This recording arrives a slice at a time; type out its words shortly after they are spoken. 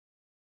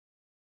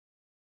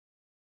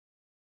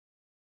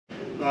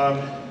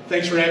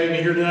Thanks for having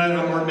me here tonight.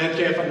 I'm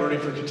Metcalf. I'm running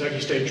for Kentucky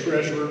State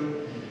Treasurer.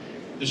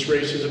 This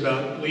race is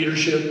about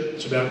leadership.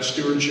 It's about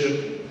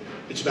stewardship.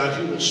 It's about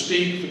who will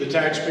speak for the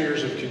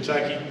taxpayers of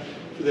Kentucky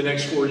for the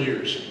next 4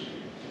 years.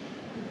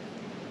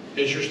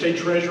 As your state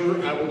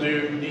treasurer, I will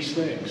do these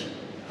things.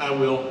 I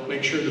will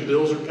make sure the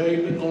bills are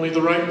paid, but only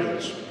the right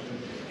bills.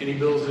 Any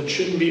bills that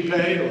shouldn't be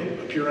paid or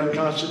appear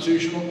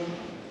unconstitutional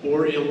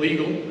or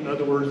illegal, in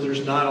other words,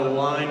 there's not a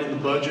line in the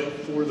budget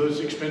for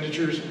those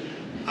expenditures,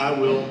 I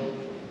will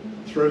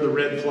throw the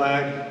red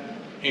flag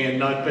and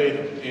not pay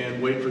them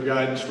and wait for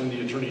guidance from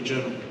the Attorney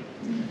General.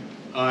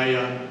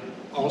 I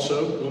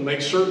also will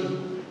make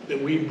certain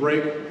that we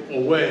break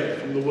away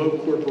from the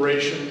woke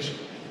corporations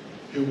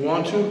who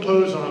want to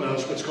impose on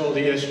us what's called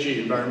ESG,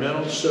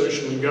 environmental,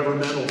 social, and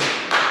governmental.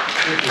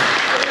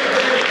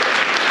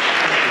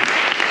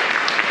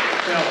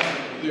 Now,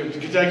 the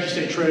Kentucky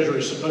State Treasurer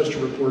is supposed to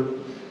report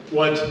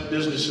what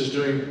business is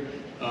doing,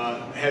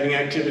 having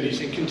activities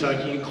in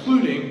Kentucky,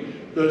 including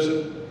those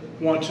that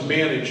want to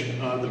manage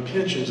the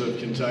pensions of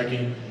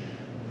Kentucky,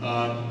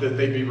 that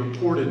they be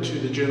reported to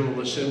the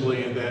General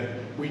Assembly and that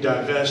we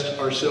divest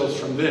ourselves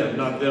from them,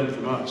 not them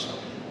from us.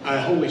 I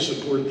wholly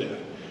support that.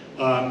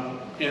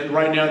 And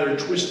right now they're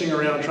twisting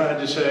around trying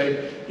to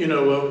say, you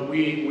know,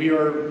 we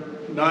are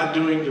not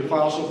doing the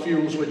fossil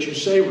fuels what you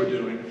say we're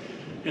doing.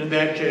 In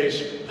that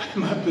case,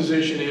 my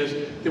position is,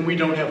 then we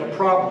don't have a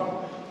problem.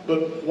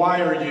 But why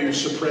are you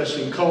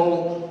suppressing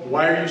coal?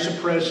 Why are you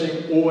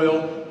suppressing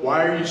oil?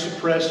 Why are you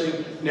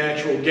suppressing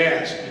natural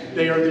gas?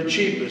 They are the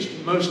cheapest,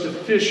 most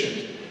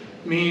efficient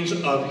means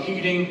of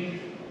heating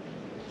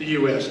the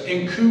U.S.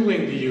 and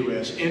cooling the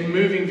U.S. and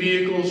moving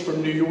vehicles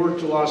from New York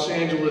to Los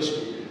Angeles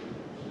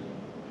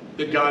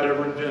that God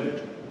ever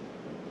invented.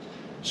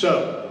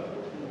 So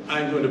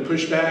I'm going to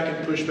push back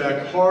and push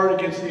back hard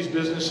against these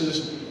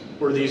businesses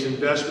or these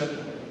investment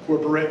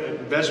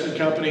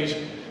companies.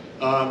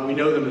 We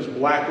know them as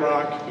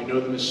BlackRock, we know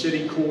them as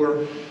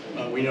Citicorp,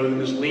 we know them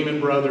as Lehman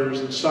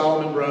Brothers and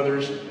Solomon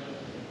Brothers.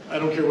 I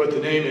don't care what the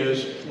name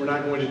is, we're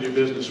not going to do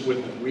business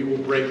with them. We will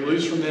break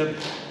loose from them.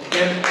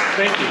 And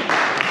thank you.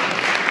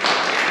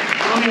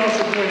 Let me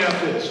also point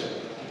out this.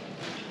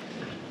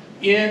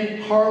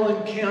 In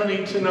Harlan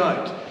County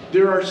tonight,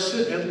 there are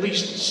at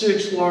least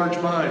 6 large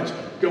mines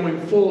going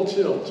full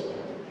tilt.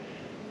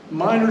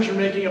 Miners are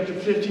making up to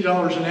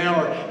 $50 an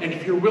hour, and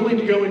if you're willing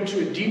to go into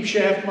a deep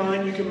shaft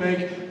mine, you can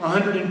make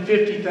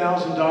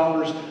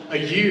 $150,000 a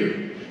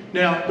year.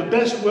 Now, the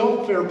best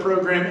welfare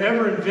program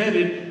ever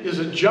invented is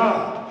a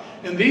job,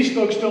 and these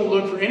folks don't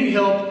look for any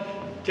help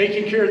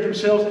taking care of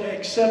themselves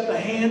except the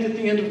hand at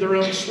the end of their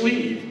own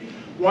sleeve.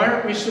 Why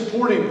aren't we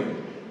supporting them?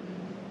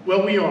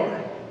 Well, we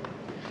are.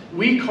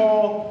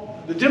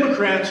 The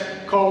Democrats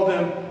call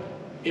them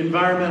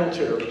environmental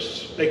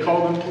terrorists. They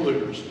call them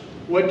polluters.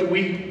 What do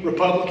we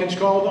Republicans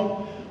call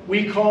them?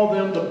 We call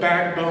them the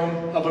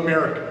backbone of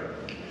America.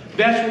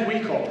 That's what we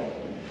call them.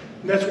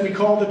 And that's what we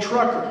call the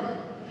trucker.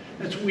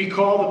 That's what we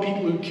call the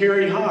people who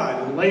carry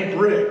hide and lay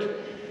brick.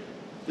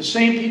 The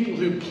same people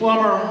who plumb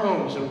our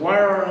homes and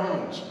wire our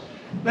homes.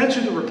 That's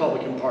who the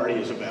Republican Party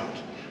is about.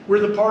 We're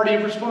the party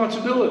of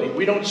responsibility.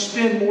 We don't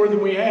spend more than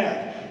we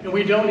have. And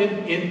we don't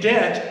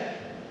indebt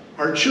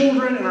our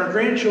children and our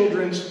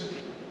grandchildren's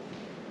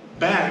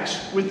backs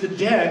with the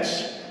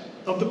debts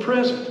of the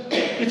present.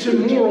 It's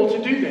immoral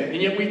to do that,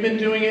 and yet we've been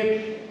doing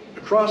it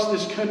across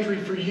this country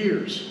for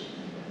years.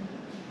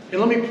 And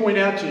let me point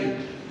out to you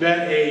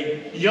that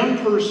a young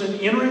person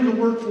entering the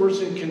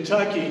workforce in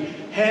Kentucky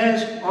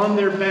has on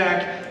their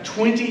back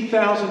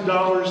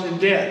 $20,000 in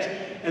debt.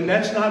 And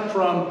that's not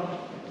from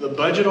the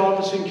budget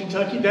office in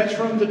Kentucky, that's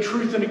from the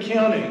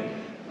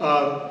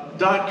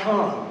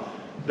truthandaccounting.com.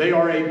 They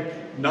are a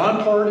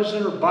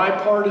nonpartisan or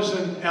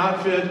bipartisan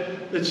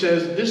outfit that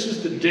says this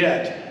is the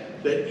debt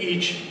that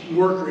each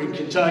worker in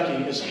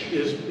Kentucky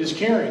is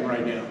carrying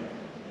right now.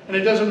 And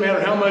it doesn't matter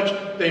how much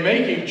they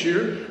make each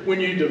year, when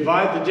you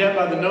divide the debt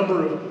by the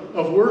number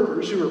of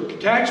workers who are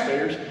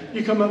taxpayers,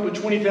 you come up with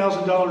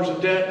 $20,000 of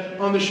debt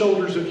on the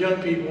shoulders of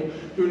young people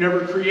who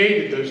never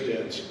created those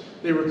debts.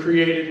 They were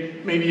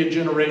created maybe a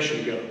generation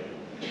ago.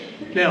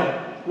 Now,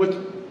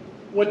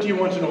 what do you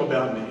want to know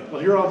about me? Well,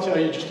 here I'll tell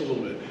you just a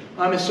little bit.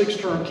 I'm a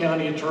 6-term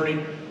county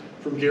attorney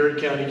from Garrett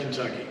County,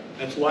 Kentucky.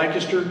 That's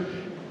Lancaster,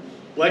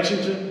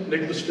 Lexington,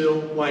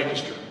 Nicholasville,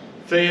 Lancaster,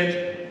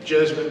 Fayette,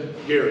 Jessamine,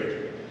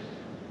 Garrett.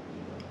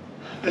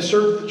 I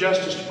served the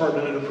Justice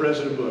Department under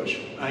President Bush.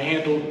 I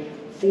handled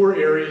 4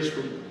 areas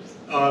for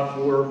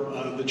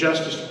the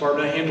Justice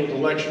Department. I handled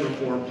election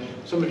reform.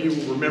 Some of you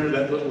will remember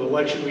that little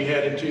election we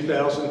had in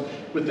 2000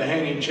 with the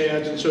hanging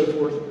chads and so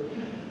forth.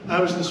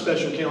 I was the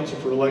special counsel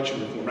for election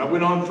reform. I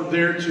went on from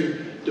there to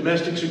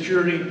domestic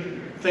security,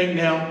 think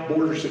now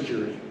border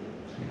security.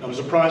 I was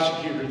a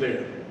prosecutor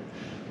there.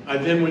 I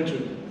then went to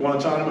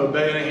Guantanamo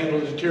Bay and I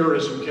handled a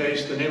terrorism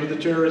case. The name of the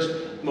terrorist,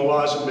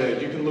 Moazzam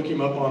Bey. You can look him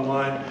up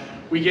online.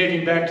 We gave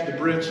him back to the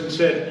Brits and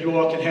said, you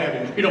all can have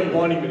him. We don't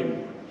want him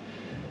anymore.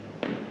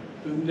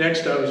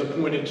 Next, I was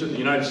appointed to the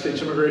United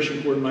States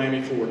Immigration Court in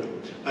Miami, Florida.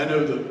 I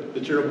know the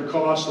terrible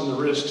costs and the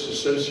risks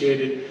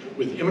associated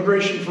with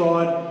immigration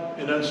fraud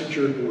and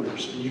unsecured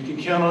borders. And you can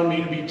count on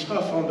me to be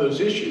tough on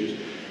those issues.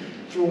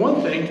 For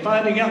one thing,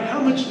 finding out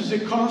how much does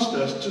it cost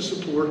us to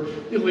support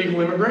illegal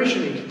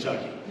immigration in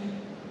Kentucky.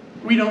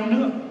 We don't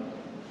know.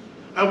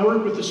 I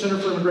work with the Center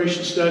for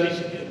Immigration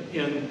Studies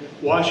in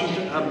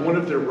Washington. I'm one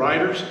of their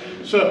writers.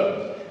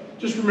 So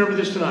just remember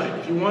this tonight.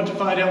 If you want to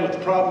find out what the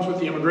problems with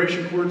the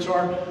immigration courts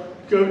are,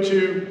 go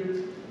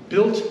to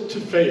Built to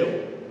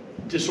Fail,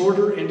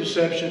 Disorder and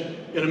Deception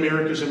in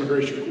America's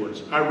Immigration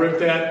Courts. I wrote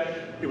that.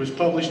 It was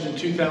published in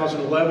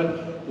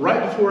 2011,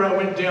 right before I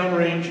went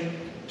downrange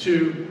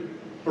to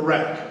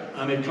Iraq.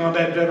 I'm a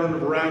combat veteran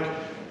of Iraq.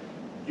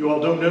 You all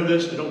don't know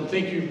this. I don't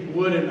think you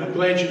would, and I'm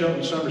glad you don't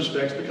in some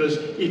respects, because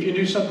if you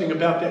knew something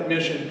about that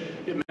mission,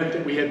 it meant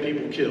that we had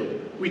people killed.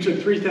 We took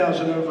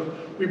 3,000 over.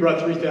 We brought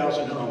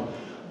 3,000 home.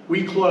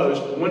 We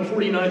closed, the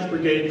 149th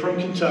Brigade from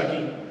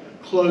Kentucky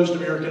closed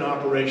American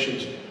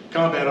operations,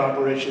 combat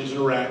operations in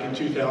Iraq in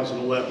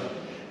 2011.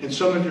 And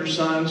some of your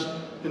sons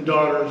and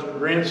daughters,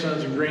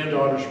 grandsons and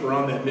granddaughters were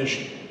on that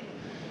mission.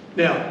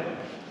 Now,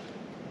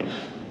 a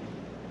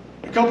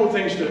couple of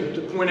things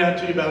to point out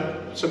to you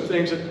about some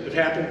things that have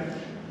happened.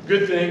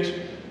 Good things.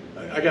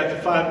 I got the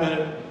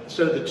 5-minute,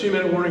 instead of the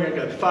 2-minute warning, I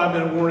got the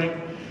 5-minute warning.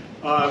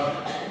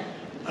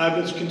 I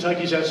was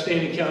Kentucky's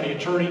outstanding county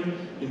attorney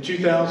in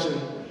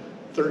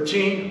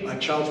 2013. My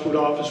child support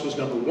office was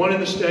 #1 in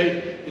the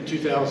state in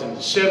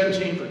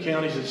 2017 for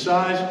counties its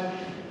size.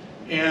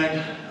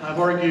 And I've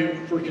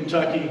argued for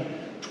Kentucky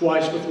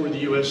twice before the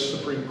U.S.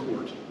 Supreme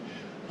Court.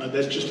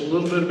 That's just a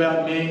little bit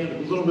about me, a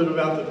little bit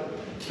about the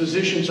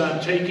positions I'm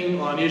taking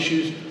on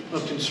issues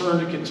of concern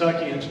to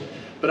Kentuckians.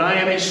 But I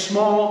am a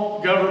small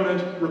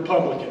government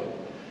Republican.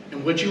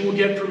 And what you will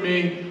get from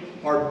me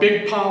are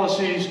big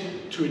policies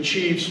to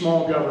achieve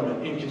small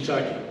government in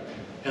Kentucky.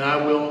 And I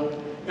will,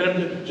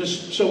 and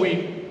just so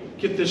we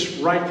get this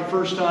right the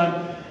first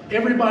time,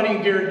 everybody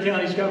in Garrett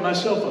County's got my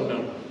cell phone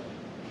number.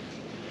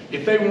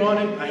 If they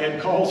wanted, I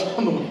had calls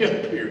on the way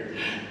up here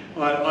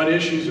on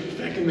issues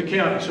affecting the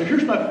county. So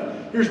here's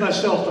my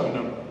cell phone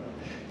number.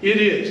 It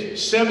is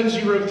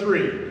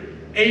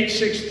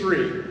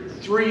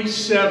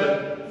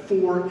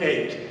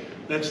 703-863-3748.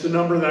 That's the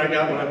number that I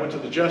got when I went to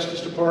the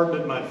Justice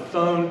Department. My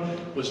phone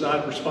was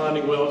not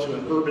responding well to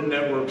an urban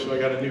network, so I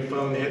got a new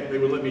phone. They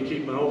would let me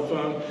keep my old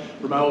phone,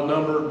 or my old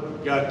number,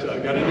 got a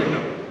new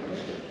number.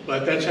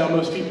 But that's how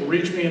most people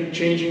reach me, and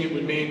changing it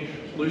would mean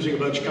losing a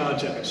bunch of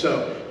contacts.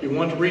 So if you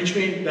want to reach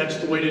me, that's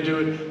the way to do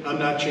it. I'm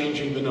not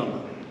changing the number.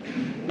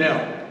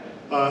 Now,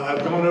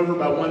 I've gone over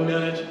about 1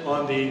 minute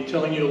on the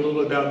telling you a little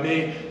bit about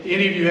me. Do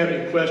any of you have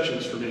any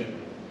questions for me?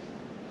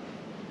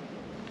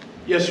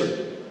 Yes,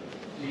 sir.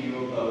 Do you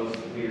oppose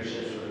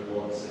leadership's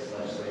removal of 6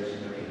 legislators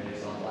in their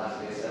committees on last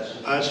day's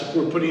sessions? I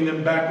support putting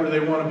them back where they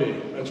want to be.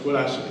 That's what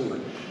I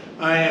support.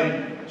 I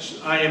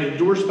am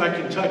endorsed by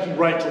Kentucky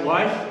Right to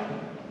Life,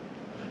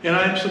 and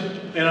I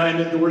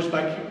am endorsed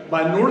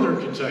by Northern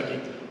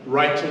Kentucky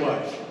Right to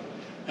Life.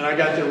 And I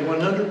got their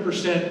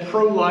 100%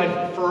 pro-life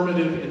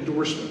affirmative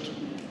endorsement.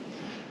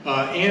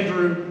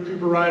 Andrew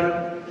Cooper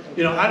Ryder,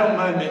 you know, I don't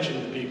mind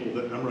mentioning the people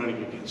that I'm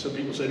running against. Some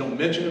people say don't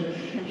mention him.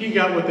 He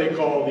got what they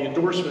call the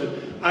endorsement.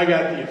 I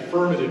got the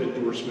affirmative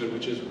endorsement,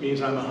 which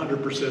means I'm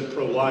 100%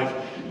 pro-life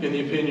in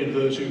the opinion of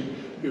those who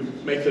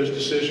make those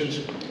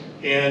decisions.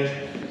 And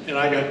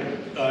I got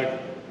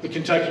the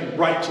Kentucky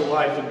Right to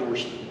Life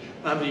endorsement.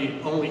 I'm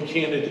the only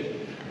candidate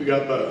who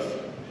got both.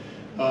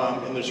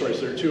 And there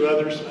are 2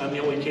 others. I'm the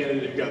only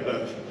candidate who got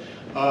both.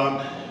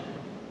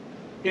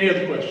 Any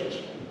other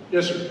questions?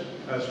 Yes, sir.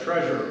 As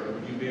treasurer,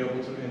 would you be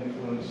able to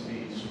influence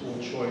the school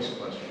choice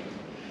question?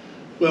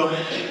 Well,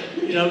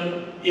 you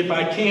know, if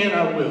I can,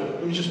 I will.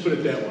 Let me just put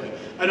it that way.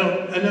 I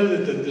know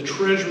that the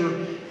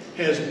treasurer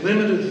has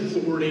limited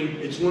authority.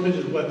 It's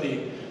limited what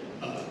the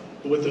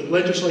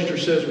legislature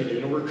says we do.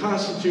 You know, we're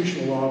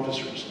constitutional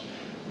officers.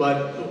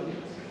 But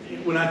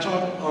when I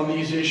talk on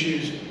these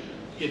issues,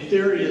 if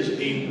there is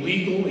a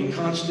legal and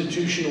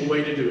constitutional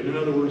way to do it, in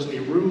other words, a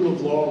rule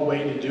of law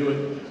way to do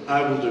it,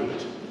 I will do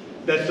it.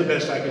 That's the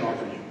best I can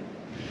offer you.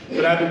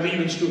 But I believe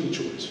in school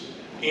choice.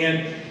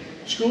 And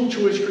school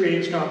choice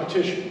creates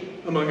competition,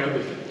 among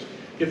other things.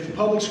 If the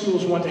public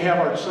schools want to have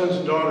our sons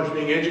and daughters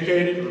being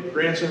educated, or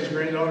grandsons and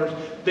granddaughters,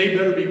 they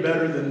better be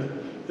better than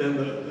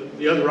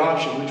the other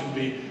option, which would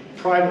be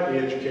privately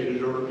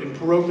educated or in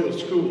parochial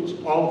schools,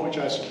 all of which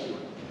I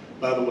support,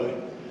 by the way.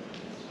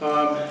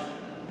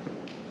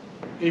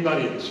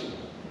 Anybody else?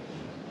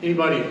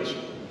 Anybody else?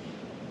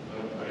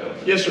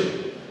 Yes, sir.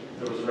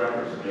 There was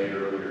reference made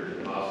earlier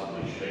to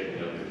possibly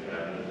shaking up the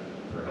cabinet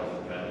for health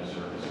and family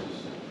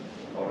services.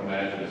 I would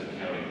imagine as a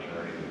county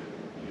attorney,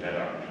 you had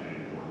opportunity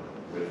to work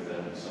with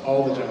them.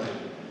 All the time.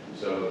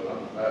 So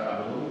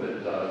I'm a little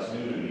bit, it's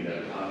new to me,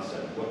 that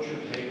concept. What's your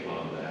take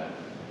on that?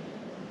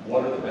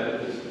 What are the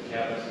benefits of the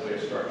cabinet the way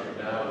it's structured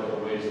now? What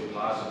are ways that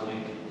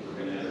possibly we're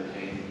going to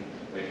entertain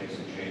making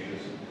some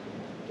changes?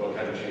 What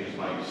kind of changes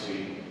might you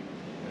see?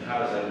 And how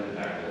does that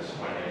impact us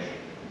financially?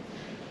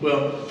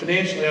 Well,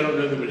 financially, I don't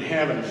know that it would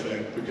have an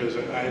effect because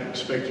I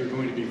expect they're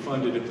going to be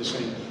funded at the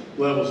same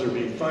levels they're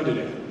being funded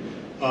at.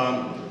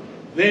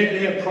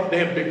 They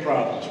have big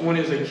problems. One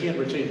is they can't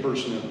retain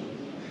personnel.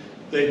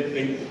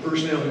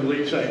 Personnel who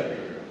leave say,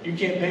 you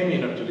can't pay me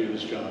enough to do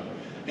this job.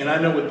 And I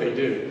know what they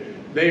do.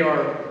 They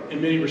are,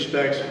 in many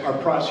respects, our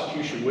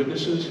prosecution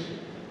witnesses.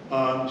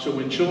 So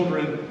when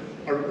children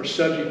are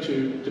subject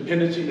to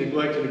dependency,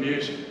 neglect, and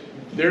abuse,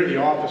 they're the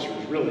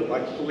officers, really,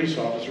 like the police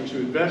officers who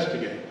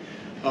investigate.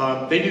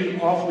 They do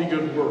awfully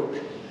good work.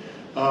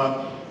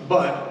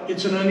 But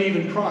it's an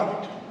uneven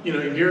product. You know,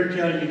 in Garrett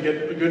County, you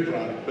get a good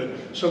product, but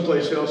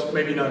someplace else,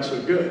 maybe not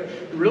so good.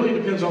 It really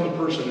depends on the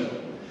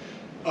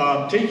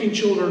personnel. Taking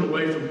children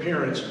away from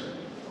parents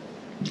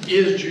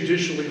is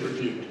judicially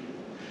reviewed.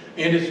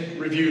 And it's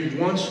reviewed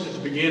once at the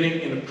beginning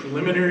in a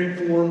preliminary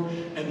form,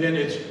 and then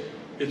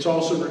it's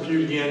also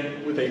reviewed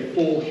again with a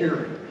full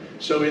hearing.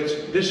 So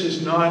this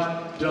is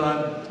not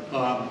done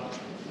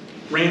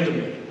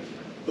randomly.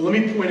 But let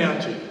me point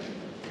out to you,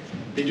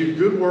 they do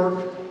good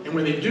work, and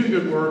when they do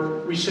good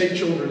work, we save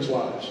children's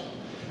lives.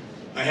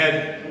 I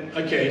had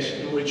a case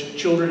in which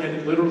children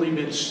had literally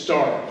been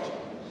starved,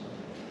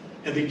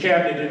 and the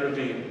cabinet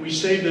intervened. We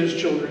saved those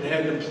children and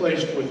had them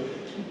placed with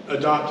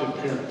adoptive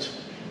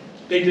parents.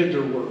 They did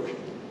their work.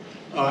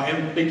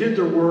 And they did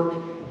their work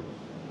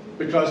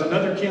because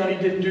another county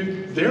didn't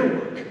do their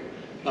work.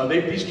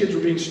 These kids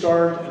were being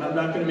starved, and I'm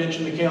not going to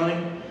mention the county,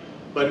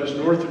 but it was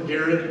north of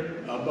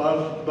Garrett,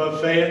 above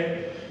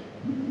Fayette.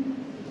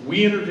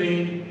 We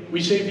intervened.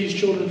 We saved these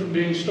children from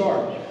being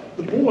starved.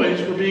 The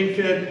boys were being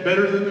fed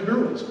better than the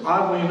girls.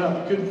 Oddly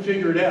enough, we couldn't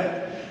figure it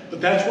out. But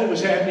that's what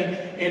was happening.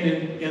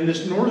 And in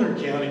this northern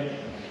county,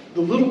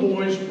 the little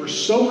boys were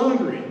so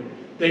hungry,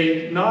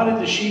 they knotted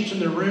the sheets in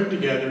their room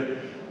together.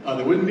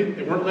 They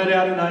weren't let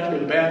out at night to go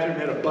to the bathroom,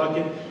 had a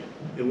bucket.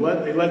 They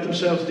let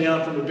themselves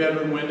down from the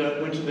bedroom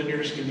window, went to the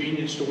nearest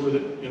convenience store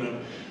that, you know,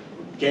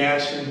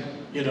 gas and,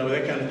 you know,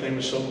 that kind of thing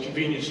was sold,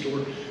 convenience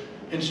store,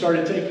 and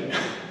started taking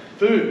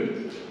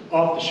food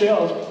off the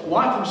shelves,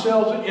 locked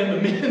themselves in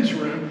the men's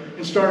room,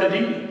 and started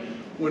eating.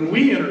 When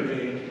we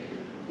intervened,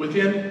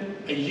 within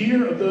a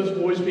year of those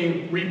boys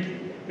being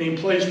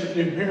placed with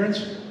new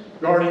parents,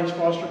 guardians,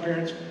 foster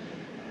parents,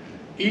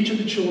 each of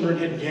the children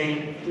had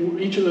gained,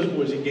 each of those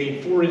boys had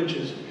gained 4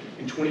 inches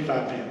and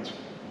 25 pounds.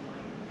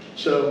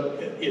 So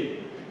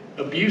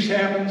abuse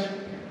happens.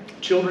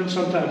 Children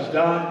sometimes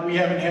die. We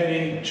haven't had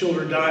any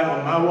children die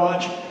on my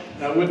watch,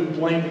 and I wouldn't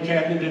blame the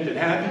cabinet if it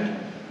happened,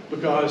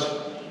 because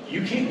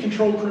you can't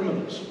control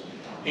criminals.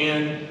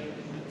 And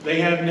they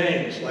have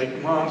names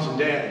like moms and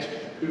dads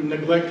who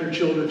neglect their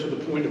children to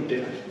the point of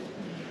death,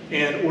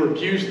 or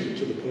abuse them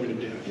to the point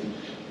of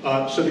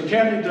death. So the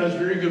cabinet does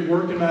very good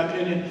work, in my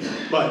opinion,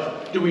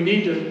 but do we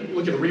need to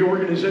look at a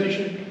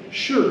reorganization?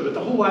 Sure, but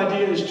the whole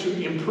idea is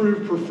to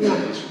improve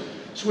performance.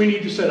 So we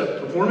need to set up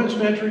performance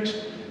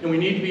metrics, and we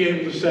need to be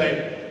able to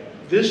say,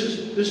 this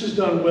is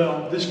done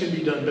well, this can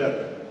be done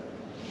better.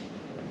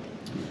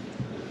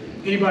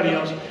 Anybody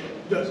else?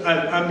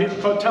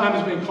 Time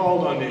has been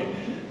called on me.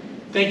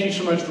 Thank you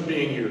so much for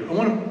being here. I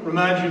want to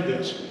remind you of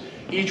this.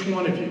 Each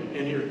one of you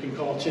in here can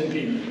call 10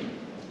 people.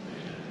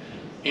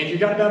 And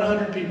you've got about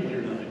 100 people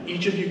here tonight.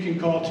 Each of you can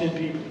call 10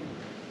 people.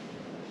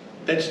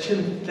 That's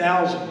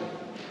 10,000.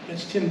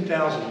 That's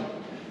 10,000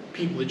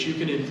 people that you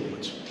can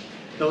influence.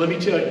 Now let me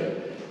tell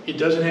you, it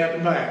doesn't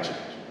happen by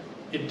accident.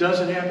 It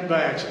doesn't happen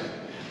by accident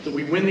that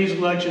we win these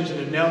elections and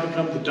have now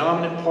become the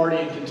dominant party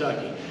in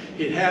Kentucky.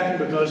 It happened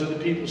because of the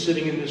people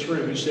sitting in this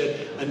room who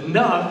said,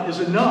 enough is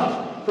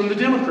enough from the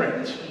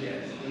Democrats.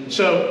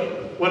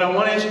 So what I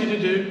want to ask you to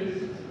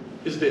do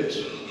is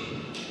this.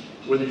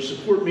 Whether you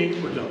support me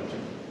or don't,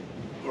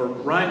 or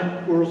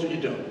Ryan Quarles or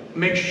you don't,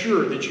 make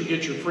sure that you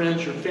get your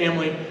friends, your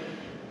family,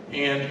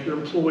 and your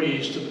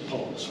employees to the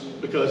polls,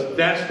 because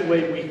that's the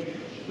way we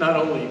not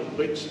only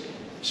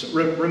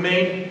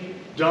remain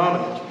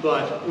dominant,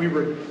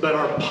 but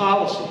our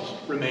policies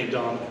remain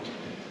dominant.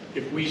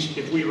 If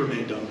we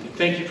remain dominant.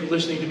 Thank you for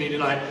listening to me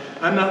tonight.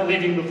 I'm not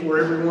leaving before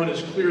everyone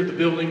has cleared the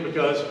building,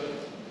 because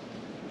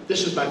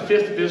this is my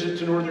 5th visit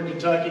to Northern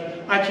Kentucky.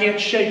 I can't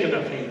shake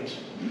enough hands.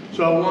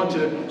 So I want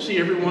to see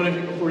every one of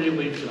you before you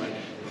leave tonight.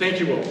 Thank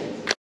you all.